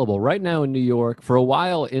available right now in New York. For a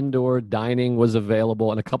while, indoor dining was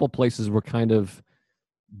available, and a couple places were kind of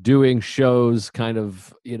doing shows, kind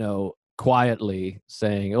of, quietly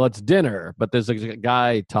saying, "Oh, it's dinner," but there's a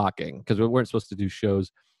guy talking because we weren't supposed to do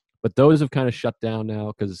shows. But those have kind of shut down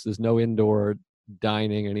now because there's no indoor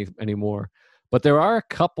dining anymore. But there are a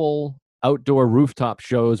couple outdoor rooftop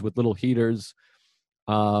shows with little heaters.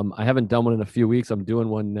 I haven't done one in a few weeks. I'm doing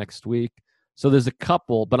one next week. So there's a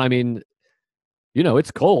couple, but I mean,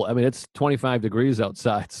 it's cold. I mean, it's 25 degrees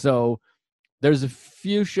outside. So there's a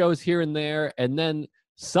few shows here and there. And then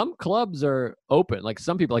some clubs are open. Like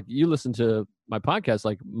some people, like you listen to my podcast,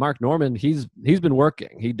 like Mark Norman, he's been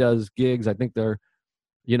working. He does gigs. I think they're,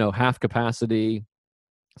 half capacity,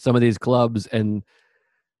 some of these clubs. And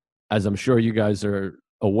as I'm sure you guys are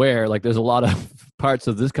aware, like there's a lot of parts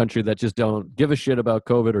of this country that just don't give a shit about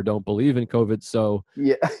COVID or don't believe in COVID. So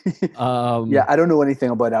Yeah. Yeah, I don't know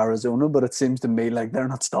anything about Arizona, but it seems to me like they're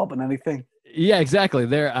not stopping anything. yeah, exactly.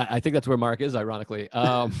 There, I think that's where Mark is, ironically.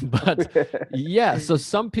 But yeah, so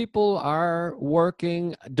some people are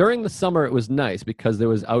working during the summer. It was nice because there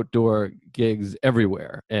was outdoor gigs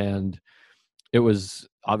everywhere, and it was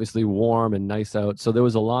obviously warm and nice out. So there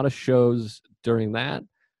was a lot of shows during that.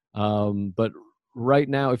 But right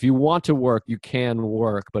now, if you want to work, you can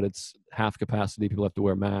work, but it's half capacity. People have to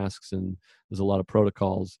wear masks, and there's a lot of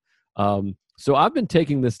protocols. So I've been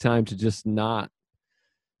taking this time to just not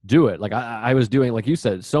do it. Like I was doing, like you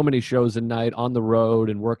said, so many shows a night on the road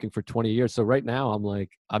and working for 20 years. So right now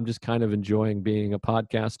I'm just kind of enjoying being a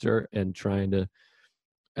podcaster and trying to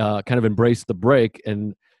kind of embrace the break.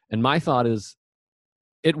 And my thought is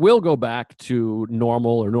it will go back to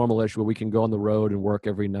normal or normal-ish where we can go on the road and work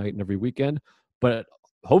every night and every weekend. But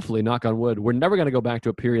hopefully, knock on wood, we're never going to go back to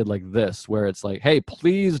a period like this where it's like, hey,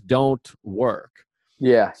 please don't work.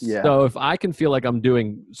 Yeah. So if I can feel like I'm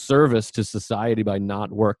doing service to society by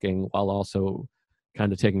not working while also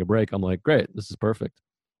kind of taking a break, I'm like, great, this is perfect.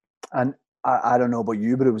 And I don't know about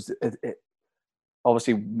you, but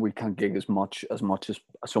obviously we can't gig as much as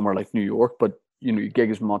somewhere like New York, but you gig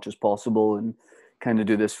as much as possible and kind of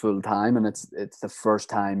do this full time. And it's the first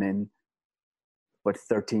time in about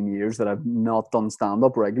 13 years that I've not done stand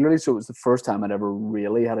up regularly. So it was the first time I'd ever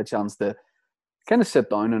really had a chance to kind of sit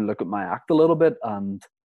down and look at my act a little bit and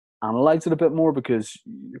analyze it a bit more, because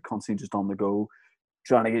you're constantly just on the go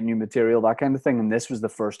trying to get new material, that kind of thing. And this was the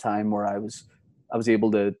first time where I was able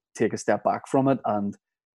to take a step back from it. And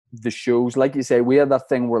the shows, like you say, we had that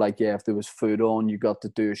thing where, like, yeah, if there was food on, you got to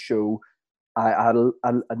do a show. I had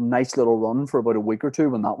a nice little run for about a week or two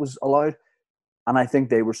when that was allowed, and I think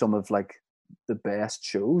they were some of like the best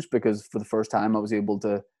shows, because for the first time I was able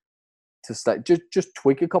to start, just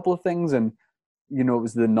tweak a couple of things. And it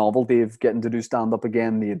was the novelty of getting to do stand up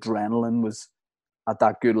again. The adrenaline was at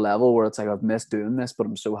that good level where it's like, I've missed doing this, but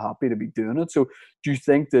I'm so happy to be doing it. So do you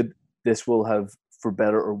think that this will have, for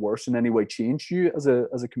better or worse, in any way changed you as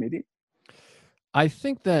a comedian? I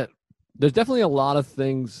think that there's definitely a lot of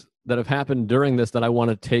things that have happened during this that I want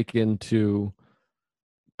to take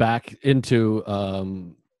back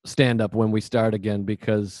into stand up when we start again,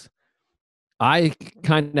 because I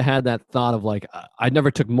kind of had that thought of like, I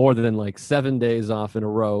never took more than like 7 days off in a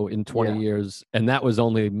row in 20 years. And that was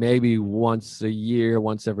only maybe once a year,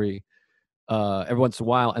 every once in a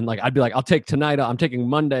while. And like, I'd be like, I'll take tonight, I'm taking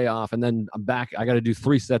Monday off, and then I'm back. I got to do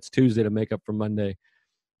 3 sets Tuesday to make up for Monday.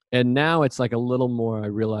 And now it's like a little more, I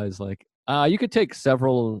realize like, you could take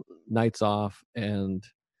several nights off and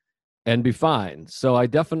be fine. So I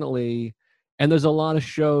definitely, and there's a lot of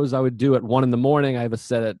shows I would do at 1 a.m. I have a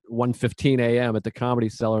set at 1:15 a.m. at the Comedy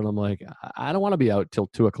Cellar, and I'm like, I don't want to be out till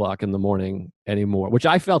 2 o'clock in the morning anymore, which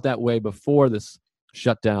I felt that way before this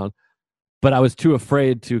shutdown. But I was too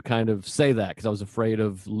afraid to kind of say that because I was afraid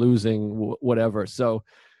of losing whatever. So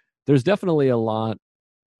there's definitely a lot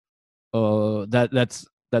that's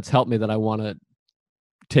helped me that I want to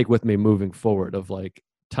take with me moving forward, of like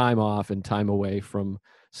time off and time away from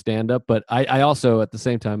stand up. But I also, at the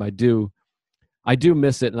same time, I do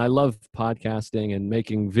miss it, and I love podcasting and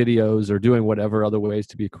making videos or doing whatever other ways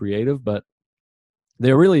to be creative. But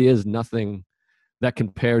there really is nothing that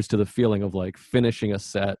compares to the feeling of like finishing a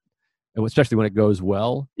set, and especially when it goes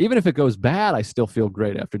well. Even if it goes bad, I still feel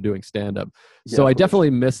great after doing stand-up. So I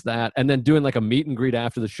definitely miss that. And then doing like a meet and greet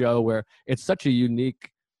after the show, where it's such a unique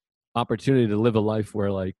opportunity to live a life where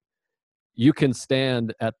like you can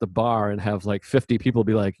stand at the bar and have like 50 people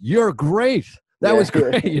be like, "You're great. That was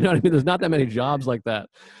great." You know what I mean? There's not that many jobs like that.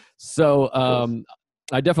 So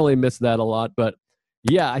I definitely miss that a lot. But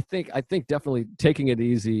yeah, I think definitely taking it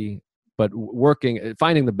easy, but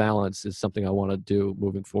finding the balance is something I want to do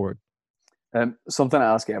moving forward. Something I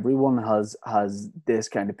ask everyone has this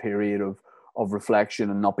kind of period of reflection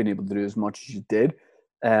and not being able to do as much as you did.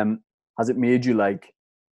 Has it made you like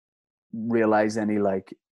realize any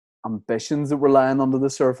like ambitions that were lying under the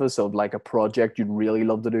surface of like a project you'd really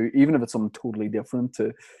love to do, even if it's something totally different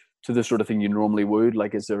to the sort of thing you normally would?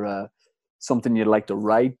 Like, is there a something you'd like to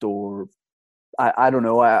write, or I don't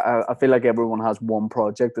know. I feel like everyone has one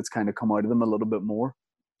project that's kind of come out of them a little bit more.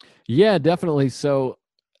 Yeah, definitely. So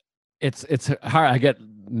it's hard. I get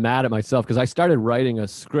mad at myself because I started writing a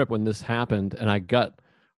script when this happened, and I got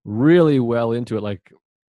really well into it, like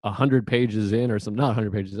 100 pages in or some, not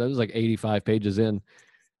 100 pages. I was like 85 pages in,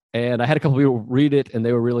 and I had a couple people read it, and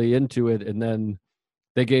they were really into it, and then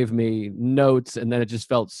they gave me notes, and then it just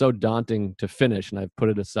felt so daunting to finish, and I've put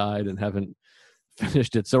it aside and haven't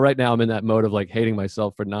finished it. So right now I'm in that mode of like hating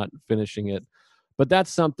myself for not finishing it. But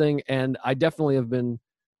that's something, and I definitely have been,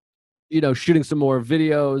 shooting some more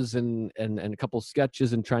videos and a couple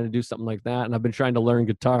sketches and trying to do something like that. And I've been trying to learn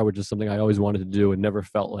guitar, which is something I always wanted to do and never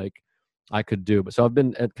felt like I could do. But so I've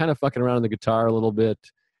been kind of fucking around on the guitar a little bit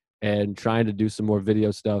and trying to do some more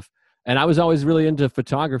video stuff. And I was always really into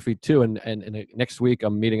photography too. And next week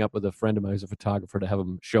I'm meeting up with a friend of mine who's a photographer to have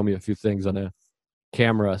him show me a few things on a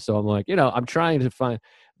camera. So I'm like, I'm trying to find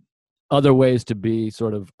other ways to be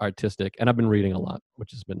sort of artistic. And I've been reading a lot,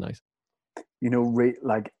 which has been nice.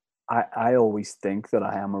 Like I always think that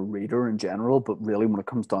I am a reader in general, but really when it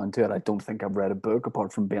comes down to it, I don't think I've read a book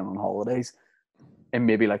apart from being on holidays in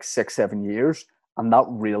maybe like 6, 7 years. And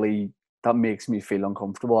that makes me feel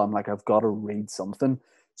uncomfortable. I'm like, I've got to read something.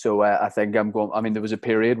 So I think I'm going. I mean, there was a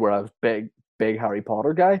period where I was big Harry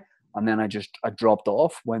Potter guy, and then I dropped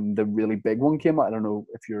off when the really big one came out. I don't know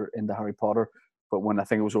if you're into Harry Potter, but when I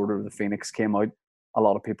think it was Order of the Phoenix came out, a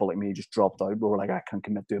lot of people like me just dropped out. We were like, I can't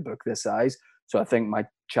commit to a book this size. So I think my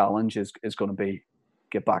challenge is going to be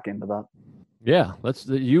get back into that. Yeah, let's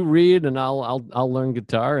you read and I'll learn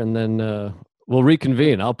guitar, and then we'll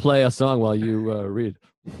reconvene. I'll play a song while you read.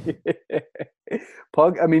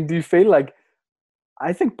 I mean, do you feel like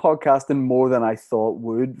I think podcasting more than I thought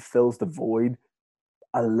would fills the void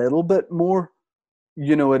a little bit more?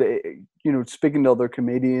 Speaking to other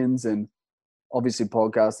comedians, and obviously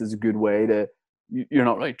podcast is a good way to you're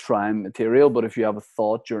not like trying material, but if you have a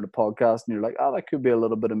thought during a podcast and you're like, oh, that could be a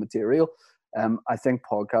little bit of material. I think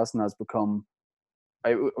podcasting has become,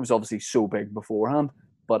 it was obviously so big beforehand,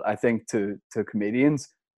 but I think to comedians,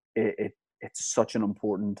 it's such an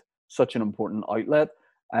important outlet.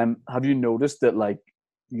 Have you noticed that like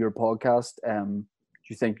your podcast? Do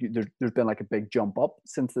you think there's been like a big jump up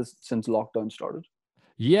since lockdown started?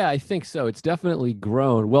 Yeah, I think so. It's definitely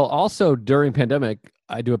grown. Well, also during pandemic,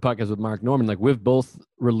 I do a podcast with Mark Norman. Like we've both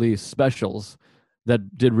released specials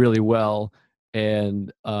that did really well.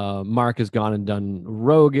 And Mark has gone and done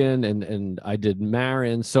Rogan, and I did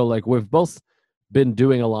Marin. So like we've both been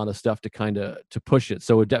doing a lot of stuff to kind of to push it.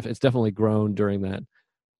 So it's definitely grown during that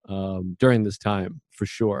during this time for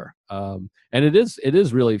sure. And it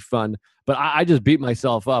is really fun. But I just beat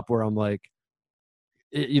myself up where I'm like,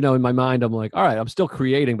 in my mind, I'm like, all right, I'm still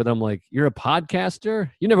creating, but I'm like, you're a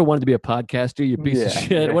podcaster? You never wanted to be a podcaster, you piece of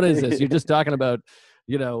shit. What is this? You're just talking about,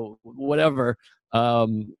 whatever.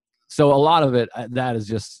 So a lot of it, that is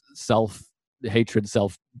just self-hatred,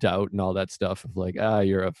 self-doubt, and all that stuff of like,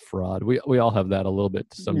 you're a fraud. We all have that a little bit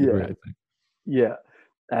to some degree, I think. Yeah.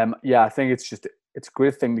 I think it's a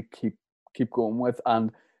great thing to keep going with.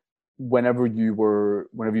 And whenever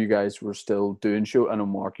you guys were still doing show, I know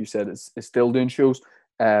Mark, you said is still doing shows.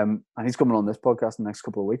 And he's coming on this podcast in the next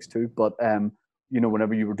couple of weeks too. But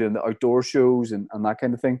whenever you were doing the outdoor shows and that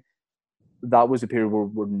kind of thing, that was a period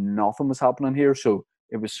where nothing was happening here. So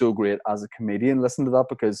it was so great as a comedian listening to that,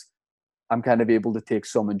 because I'm kind of able to take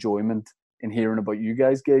some enjoyment in hearing about you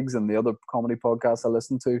guys' gigs and the other comedy podcasts I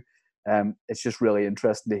listen to. It's just really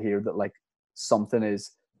interesting to hear that like something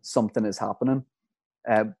is happening.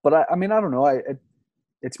 But I mean, I don't know.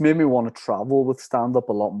 It's made me want to travel with stand up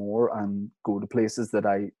a lot more and go to places that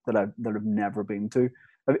I've never been to.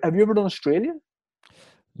 Have you ever done Australia?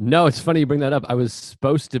 No, it's funny you bring that up. I was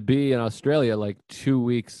supposed to be in Australia like 2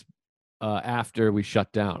 weeks after we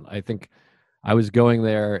shut down. I think I was going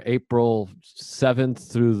there April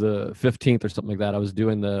 7th through the 15th or something like that. I was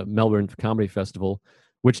doing the Melbourne Comedy Festival,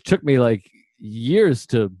 which took me like years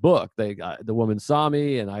to book. The woman saw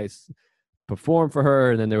me and I performed for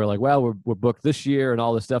her, and then they were like, well, we're booked this year and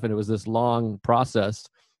all this stuff. And it was this long process.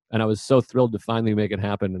 And I was so thrilled to finally make it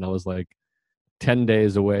happen. And I was like 10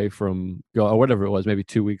 days away from go or whatever it was, maybe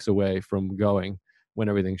 2 weeks away from going when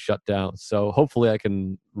everything shut down. So hopefully I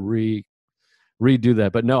can redo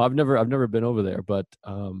that. But no, I've never been over there. But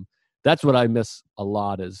that's what I miss a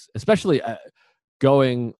lot, is especially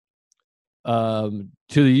going to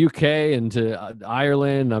the UK and to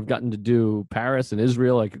Ireland. I've gotten to do Paris and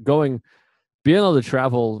Israel, like being able to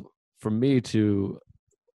travel from me to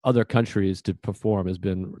other countries to perform has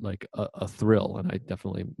been like a thrill, and I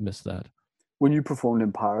definitely miss that. When you performed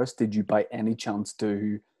in Paris, did you by any chance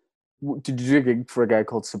did you do a gig for a guy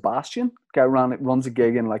called Sebastian? Guy runs a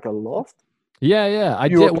gig in like a loft. Yeah, I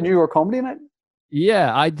New did. New York Comedy Night.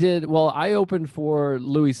 Yeah, I did. Well, I opened for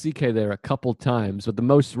Louis C.K. there a couple times, but the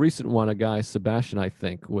most recent one, a guy, Sebastian, I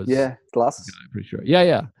think, was. Yeah, glasses. I'm pretty sure.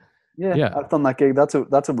 Yeah. I've done that gig. That's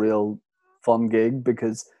a real fun gig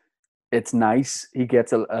because it's nice. He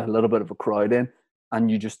gets a little bit of a crowd in,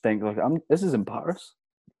 and you just think like, this is in Paris.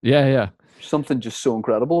 Yeah. Something just so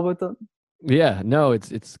incredible about that. Yeah, no,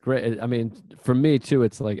 it's great. I mean, for me too,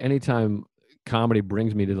 it's like anytime comedy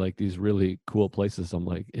brings me to like these really cool places, I'm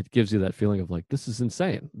like, it gives you that feeling of like, this is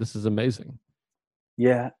insane. This is amazing.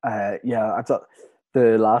 Yeah, I thought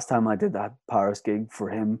the last time I did that Paris gig for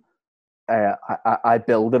him, I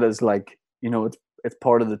billed it as like, it's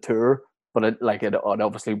part of the tour, but it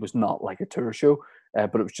obviously was not like a tour show,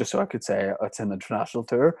 but it was just so I could say it's an international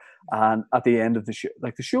tour. And at the end of the show,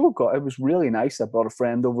 like the show it was really nice. I brought a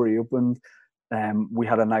friend over. He opened. We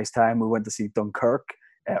had a nice time. We went to see Dunkirk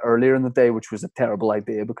earlier in the day, which was a terrible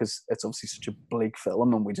idea because it's obviously such a bleak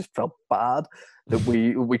film, and we just felt bad that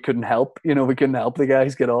we couldn't help. We couldn't help the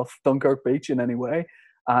guys get off Dunkirk Beach in any way.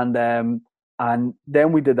 And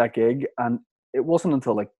then we did that gig, and it wasn't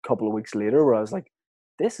until like a couple of weeks later where I was like,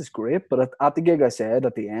 this is great. But at the gig, I said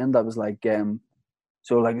at the end, I was like,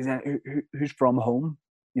 so like, who's from home?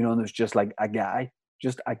 And there's just like a guy,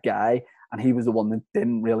 and he was the one that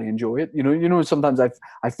didn't really enjoy it. Sometimes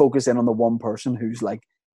I focus in on the one person who's like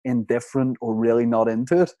indifferent or really not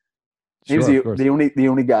into it. He was the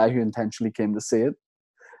only guy who intentionally came to see it.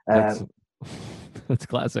 That's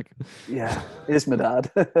classic. Yeah, it's my dad.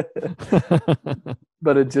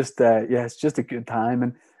 But it just, it's just a good time.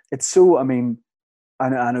 And it's so, I mean,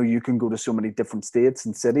 I know you can go to so many different states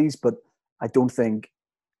and cities, but I don't think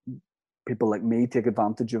people like me take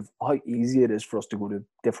advantage of how easy it is for us to go to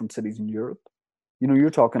different cities in Europe. You're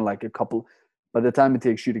talking like by the time it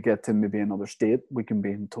takes you to get to maybe another state, we can be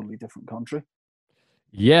in a totally different country.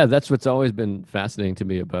 Yeah, that's what's always been fascinating to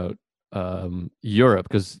me about Europe,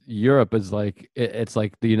 because Europe is like it's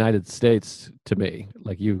like the United States to me.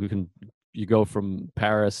 Like you go from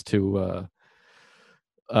Paris to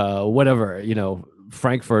whatever,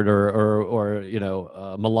 Frankfurt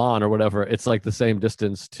or Milan or whatever. It's like the same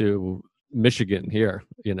distance to Michigan here.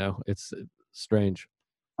 It's strange.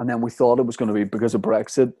 And then we thought it was going to be, because of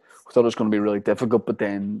Brexit, we thought it was going to be really difficult. But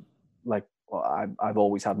then, like, I've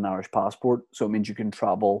always had an Irish passport, so it means you can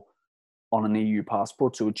travel on an EU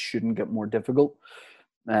passport, so it shouldn't get more difficult.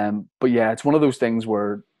 But yeah, it's one of those things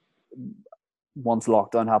where once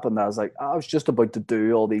lockdown happened, I was like, I was just about to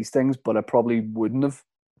do all these things, but I probably wouldn't have.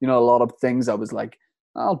 A lot of things I was like,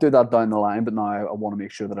 I'll do that down the line, but now I want to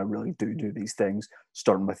make sure that I really do these things,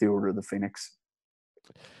 starting with the Order of the Phoenix.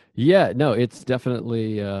 Yeah, no, it's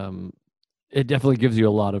definitely it definitely gives you a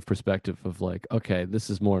lot of perspective of like, okay, this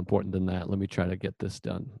is more important than that. Let me try to get this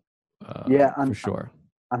done. For sure.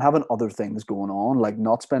 And having other things going on, like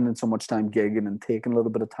not spending so much time gigging and taking a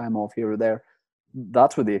little bit of time off here or there.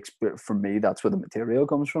 That's where for me, that's where the material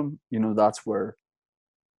comes from. That's where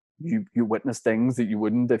you witness things that you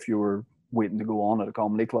wouldn't if you were waiting to go on at a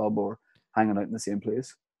comedy club or hanging out in the same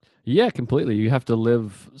place. Yeah, completely. You have to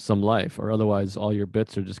live some life, or otherwise all your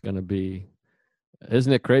bits are just going to be,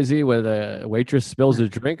 isn't it crazy when a waitress spills a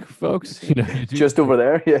drink, folks? Just over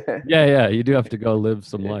there. Yeah. You do have to go live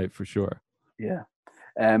some life for sure. Yeah.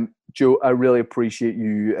 Joe, I really appreciate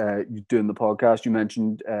you doing the podcast. You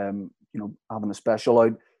mentioned having a special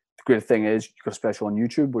out. The great thing is you've got a special on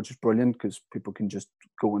YouTube, which is brilliant because people can just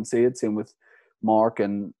go and see it. Same with Mark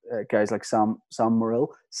and guys like Sam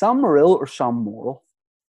Morrill. Sam Morrill or Sam Morrill?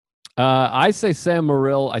 I say Sam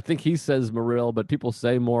Morrill. I think he says Morrill, but people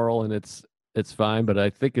say Morrill, and it's fine. But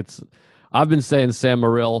I think I've been saying Sam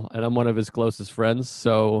Morrill, and I'm one of his closest friends,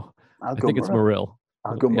 so I think it's Morrill.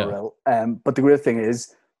 I'll go Morrill. But the great thing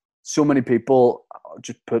is, so many people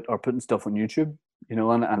just are putting stuff on YouTube,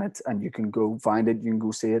 and you can go find it, you can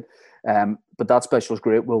go see it. But that special is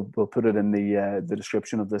great. We'll put it in the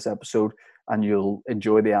description of this episode, and you'll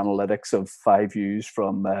enjoy the analytics of 5 views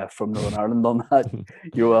from Northern Ireland on that.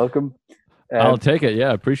 You're welcome. I'll take it.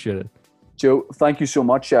 Yeah, appreciate it. Joe, thank you so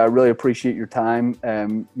much. I really appreciate your time.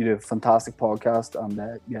 You do a fantastic podcast,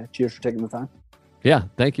 and cheers for taking the time. Yeah,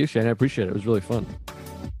 thank you, Shane. I appreciate it. It was really fun.